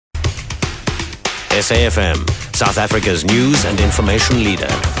SAFM, South Africa's news and information leader.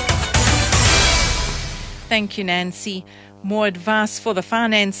 Thank you, Nancy. More advice for the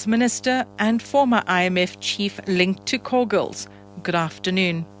Finance Minister and former IMF chief linked to call girls. Good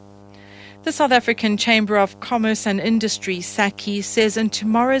afternoon. The South African Chamber of Commerce and Industry, SACI, says in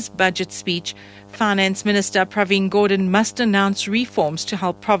tomorrow's budget speech, Finance Minister Pravin Gordhan must announce reforms to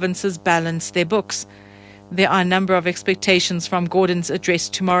help provinces balance their books. There are a number of expectations from Gordhan's address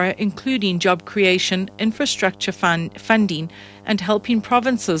tomorrow, including job creation, infrastructure funding, and helping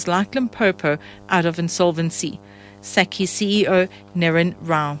provinces like Limpopo out of insolvency. SACI CEO Naren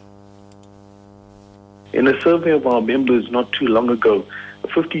Rao. In a survey of our members not too long ago,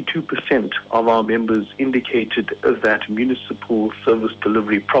 52% of our members indicated that municipal service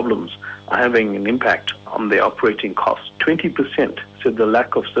delivery problems are having an impact on their operating costs. 20% said the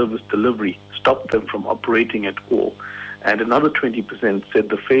lack of service delivery stopped them from operating at all. And another 20% said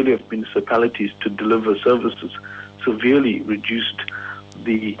the failure of municipalities to deliver services severely reduced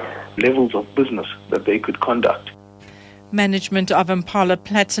the levels of business that they could conduct. Management of Impala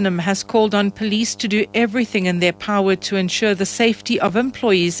Platinum has called on police to do everything in their power to ensure the safety of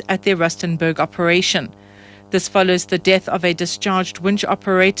employees at their Rustenburg operation. This follows the death of a discharged winch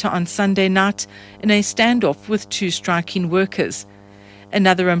operator on Sunday night in a standoff with two striking workers.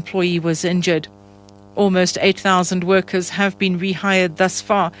 Another employee was injured. Almost 8,000 workers have been rehired thus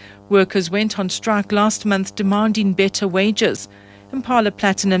far. Workers went on strike last month demanding better wages. Impala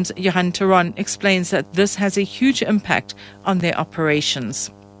Platinum's Johan Teron explains that this has a huge impact on their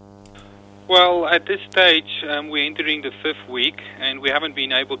operations. Well, at this stage, we're entering the fifth week and we haven't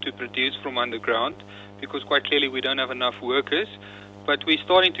been able to produce from underground because quite clearly we don't have enough workers. But we're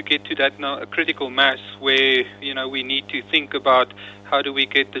starting to get to that now, a critical mass where, we need to think about how do we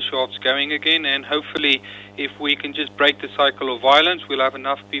get the shafts going again, and hopefully if we can just break the cycle of violence, we'll have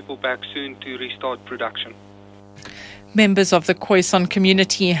enough people back soon to restart production. Members of the Khoisan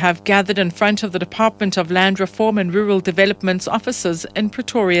community have gathered in front of the Department of Land Reform and Rural Development's offices in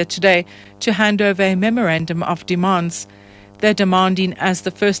Pretoria today to hand over a memorandum of demands. They're demanding, as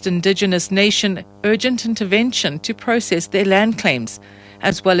the first indigenous nation, urgent intervention to process their land claims,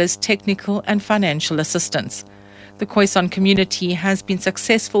 as well as technical and financial assistance. The Khoisan community has been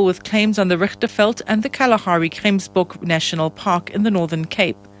successful with claims on the Richterveld and the Kalahari-Kremsbok National Park in the Northern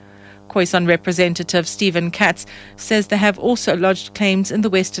Cape. Khoisan Representative Stephen Katz says they have also lodged claims in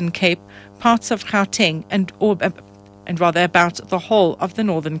the Western Cape, parts of Gauteng, and about the whole of the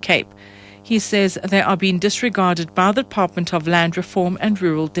Northern Cape. He says they are being disregarded by the Department of Land Reform and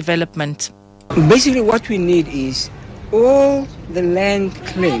Rural Development. Basically what we need is all the land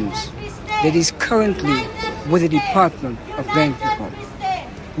claims that is currently with the Department of Land Reform.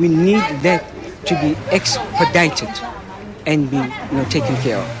 We need that to be expedited and be taken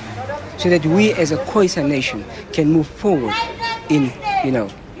care of, so that we as a Khoisan nation can move forward in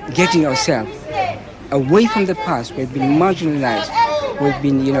getting ourselves away from the past. We've been marginalized, we've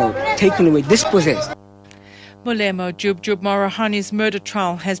been taken away, dispossessed. Molemo Jubjub Morahani's murder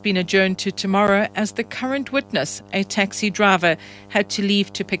trial has been adjourned to tomorrow as the current witness, a taxi driver, had to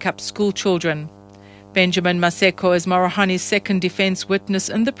leave to pick up school children. Benjamin Maseko is Morahani's second defense witness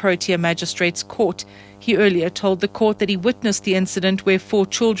in the Protea Magistrates Court. He earlier told the court that he witnessed the incident where 4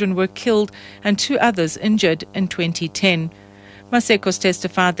 children were killed and 2 others injured in 2010. Masekos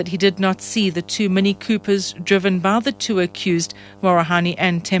testified that he did not see the 2 Mini Coopers driven by the 2 accused, Morahani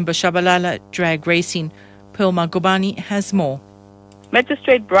and Temba Shabalala, drag racing. Pearl Magubani has more.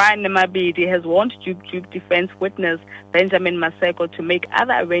 Magistrate Brian Nemabidi has warned Jub defense witness Benjamin Maseko to make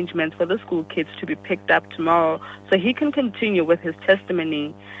other arrangements for the school kids to be picked up tomorrow so he can continue with his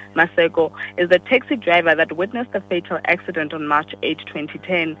testimony. Maseko is the taxi driver that witnessed the fatal accident on March 8,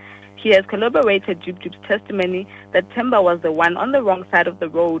 2010. He has corroborated Jub's testimony that Temba was the one on the wrong side of the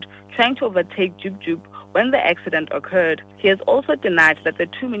road trying to overtake Jub when the accident occurred. He has also denied that the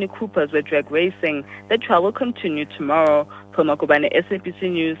 2 Mini Coopers were drag racing. The trial will continue tomorrow. Pomakubane,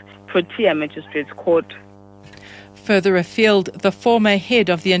 SABC News, Protea Magistrates Court. Further afield, the former head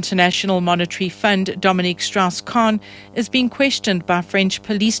of the International Monetary Fund, Dominique Strauss-Kahn, is being questioned by French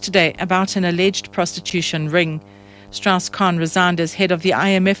police today about an alleged prostitution ring. Strauss-Kahn resigned as head of the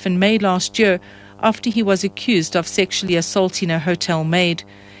IMF in May last year after he was accused of sexually assaulting a hotel maid.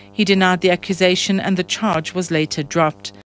 He denied the accusation and the charge was later dropped.